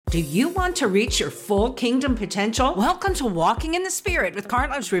Do you want to reach your full kingdom potential? Welcome to Walking in the Spirit with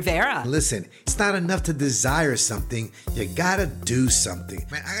Carlos Rivera. Listen, it's not enough to desire something. You gotta do something.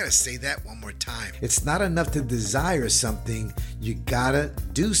 Man, I gotta say that one more time. It's not enough to desire something. You gotta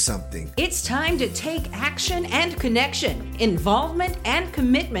do something. It's time to take action and connection, involvement and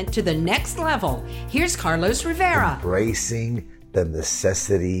commitment to the next level. Here's Carlos Rivera. Embracing the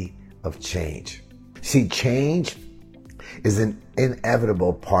necessity of change. See, change is an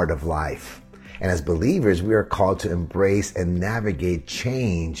inevitable part of life. And as believers, we are called to embrace and navigate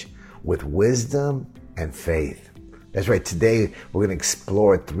change with wisdom and faith. That's right. Today, we're going to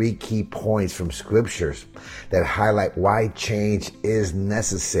explore 3 key points from scriptures that highlight why change is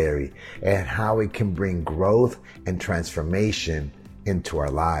necessary and how it can bring growth and transformation into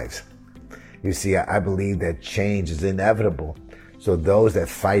our lives. You see, I believe that change is inevitable. So those that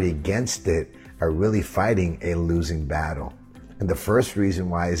fight against it are really fighting a losing battle. And the first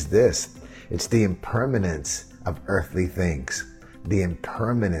reason why is this. It's the impermanence of earthly things. The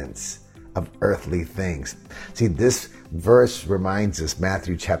impermanence of earthly things. See, this verse reminds us,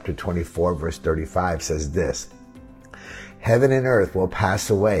 Matthew chapter 24, verse 35 says this, "Heaven and earth will pass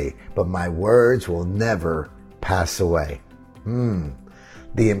away, but my words will never pass away."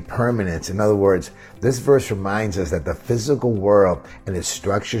 The impermanence. In other words, this verse reminds us that the physical world and its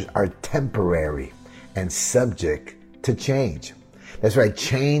structures are temporary and subject to change. That's right.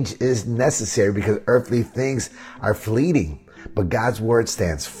 Change is necessary because earthly things are fleeting, but God's word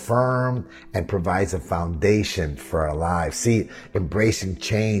stands firm and provides a foundation for our lives. See, embracing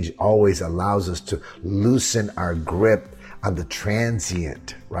change always allows us to loosen our grip on the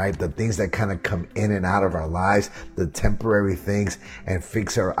transient, right? The things that kind of come in and out of our lives, the temporary things, and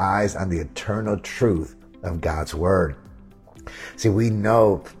fix our eyes on the eternal truth of God's word. See, we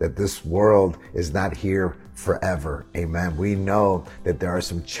know that this world is not here forever. Amen. We know that there are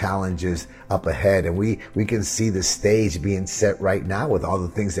some challenges up ahead, and we can see the stage being set right now with all the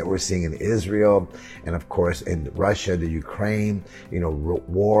things that we're seeing in Israel and of course in Russia, the Ukraine,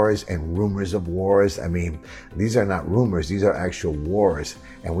 wars and rumors of wars. I mean, these are not rumors. These are actual wars,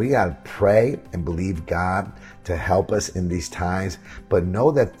 and we got to pray and believe God to help us in these times, but know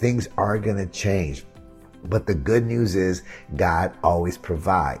that things are going to change. But the good news is God always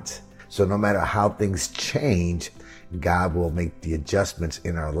provides. So no matter how things change, God will make the adjustments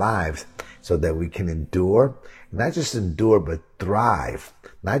in our lives so that we can endure, not just endure, but thrive,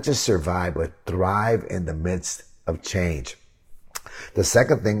 not just survive, but thrive in the midst of change. The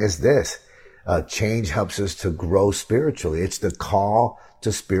second thing is this, change helps us to grow spiritually. It's the call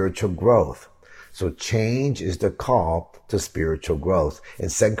to spiritual growth. So change is the call to spiritual growth. In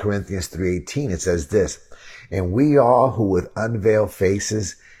 2 Corinthians 3:18, it says this, "And we all who with unveiled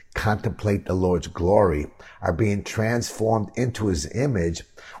faces contemplate the Lord's glory are being transformed into his image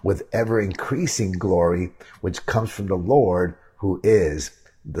with ever increasing glory, which comes from the Lord who is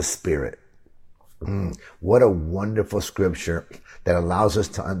the Spirit." What a wonderful scripture that allows us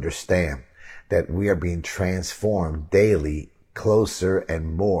to understand that we are being transformed daily closer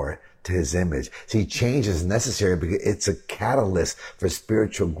and more to his image. See, change is necessary because it's a catalyst for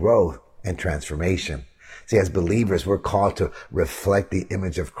spiritual growth and transformation. See, as believers, we're called to reflect the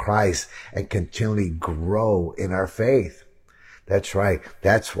image of Christ and continually grow in our faith. That's right.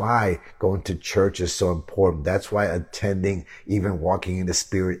 That's why going to church is so important. That's why attending, even walking in the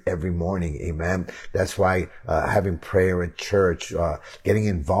Spirit every morning. Amen. That's why having prayer at church, getting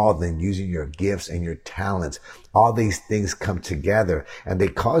involved in using your gifts and your talents. All these things come together and they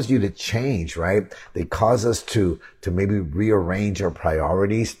cause you to change, right? They cause us to maybe rearrange our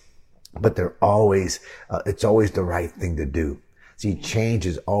priorities. But it's always the right thing to do. See, change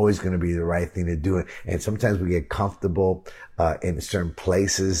is always going to be the right thing to do. And sometimes we get comfortable in certain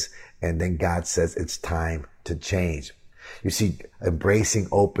places, and then God says it's time to change. You see, I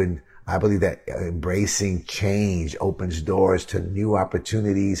believe that embracing change opens doors to new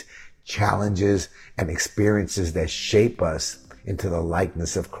opportunities, challenges, and experiences that shape us into the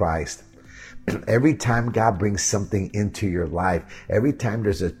likeness of Christ. Every time God brings something into your life, every time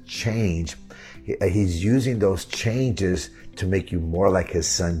there's a change, he's using those changes to make you more like his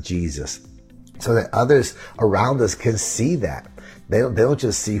son, Jesus, so that others around us can see that. They don't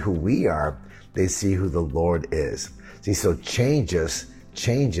just see who we are, they see who the Lord is. See, so changes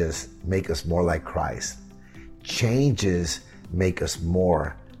make us more like Christ. Changes make us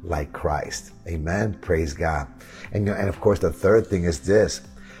more like Christ. Amen. Praise God. And of course, the third thing is this.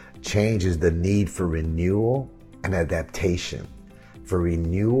 Change is the need for renewal and adaptation. For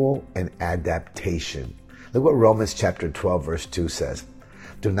renewal and adaptation. Look what Romans chapter 12 verse 2 says.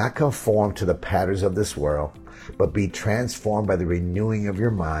 "Do not conform to the patterns of this world, but be transformed by the renewing of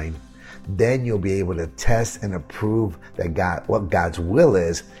your mind. Then you'll be able to test and approve that what God's will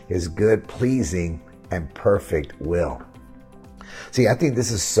is, his good, pleasing, and perfect will. See, I think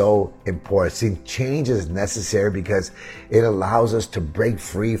this is so important. See, change is necessary because it allows us to break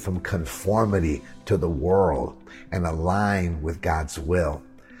free from conformity to the world and align with God's will.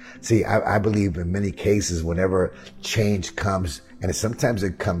 See, I believe in many cases, whenever change comes, and sometimes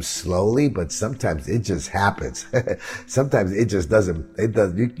it comes slowly, but sometimes it just happens. Sometimes it just doesn't,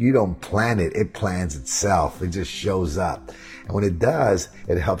 you don't plan it, it plans itself. It just shows up. And when it does,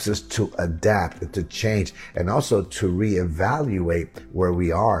 it helps us to adapt and to change and also to reevaluate where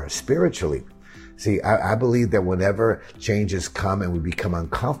we are spiritually. See, I believe that whenever changes come and we become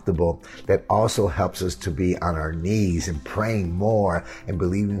uncomfortable, that also helps us to be on our knees and praying more and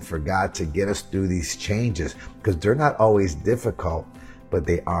believing for God to get us through these changes, because they're not always difficult, but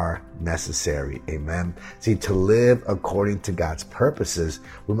they are necessary. Amen. See, to live according to God's purposes,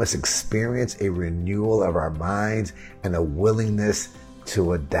 we must experience a renewal of our minds and a willingness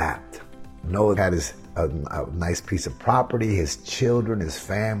to adapt. Noah had a nice piece of property, his children, his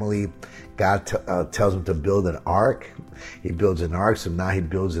family. God tells him to build an ark. He builds an ark, so now he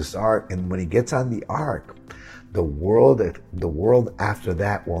builds this ark. And when he gets on the ark, the world after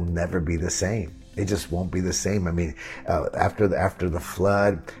that will never be the same. It just won't be the same. I mean, after the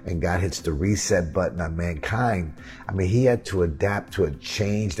flood and God hits the reset button on mankind, I mean, he had to adapt to a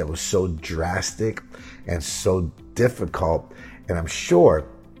change that was so drastic and so difficult. And I'm sure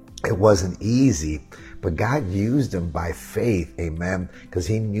it wasn't easy, but God used him by faith, amen, because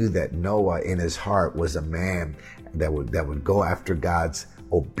he knew that Noah in his heart was a man that would go after God's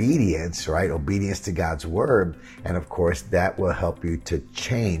obedience, right? Obedience to God's word. And of course, that will help you to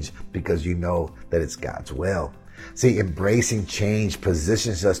change because you know that it's God's will. See, embracing change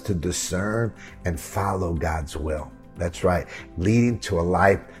positions us to discern and follow God's will. That's right, leading to a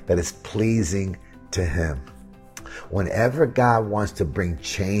life that is pleasing to him. Whenever God wants to bring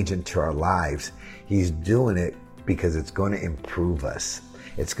change into our lives, he's doing it because it's going to improve us.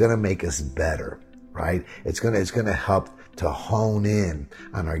 It's going to make us better, right? It's going to help to hone in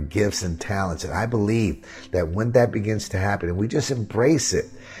on our gifts and talents. And I believe that when that begins to happen and we just embrace it,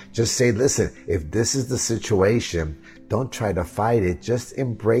 just say, listen, if this is the situation, don't try to fight it. Just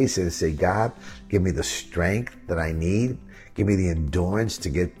embrace it and say, God, give me the strength that I need. Give me the endurance to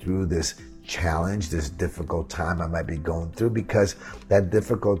get through this challenge, this difficult time I might be going through, because that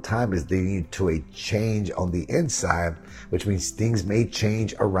difficult time is leading to a change on the inside, which means things may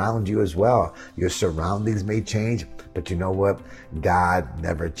change around you as well. Your surroundings may change, but you know what? God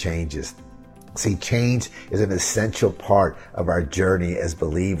never changes. See, change is an essential part of our journey as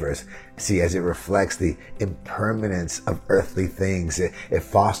believers. See, as it reflects the impermanence of earthly things, it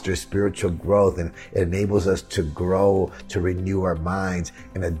fosters spiritual growth and it enables us to grow, to renew our minds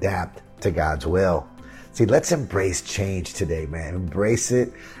and adapt to God's will. See, let's embrace change today, man. Embrace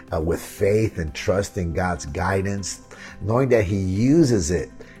it with faith and trust in God's guidance, knowing that he uses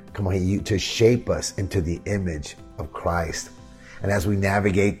it, to shape us into the image of Christ. And as we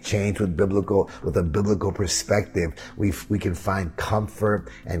navigate change with a biblical perspective, we can find comfort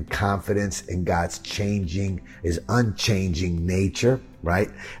and confidence in God's his unchanging nature, right?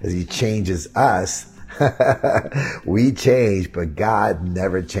 As he changes us, we change, but God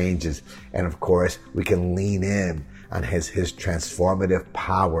never changes. And of course, we can lean in on his transformative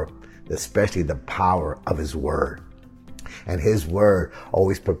power, especially the power of his word. And his word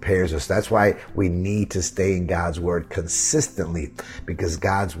always prepares us. That's why we need to stay in God's word consistently, because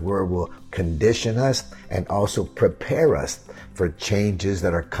God's word will condition us and also prepare us for changes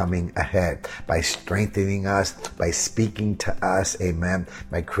that are coming ahead by strengthening us, by speaking to us, amen,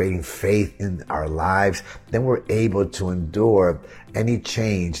 by creating faith in our lives. Then we're able to endure any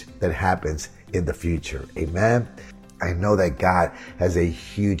change that happens in the future, amen. I know that God has a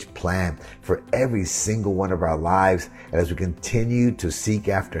huge plan for every single one of our lives. And as we continue to seek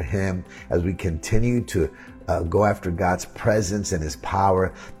after him, as we continue to go after God's presence and his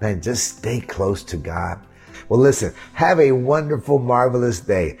power, man, just stay close to God. Well, listen, have a wonderful, marvelous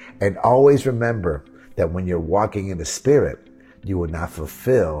day. And always remember that when you're walking in the Spirit, you will not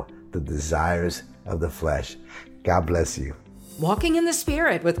fulfill the desires of the flesh. God bless you. Walking in the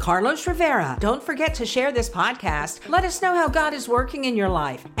Spirit with Carlos Rivera. Don't forget to share this podcast. Let us know how God is working in your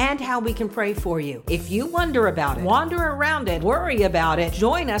life and how we can pray for you. If you wonder about it, wander around it, worry about it,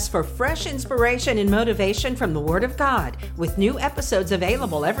 join us for fresh inspiration and motivation from the Word of God with new episodes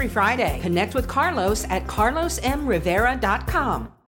available every Friday. Connect with Carlos at carlosmrivera.com.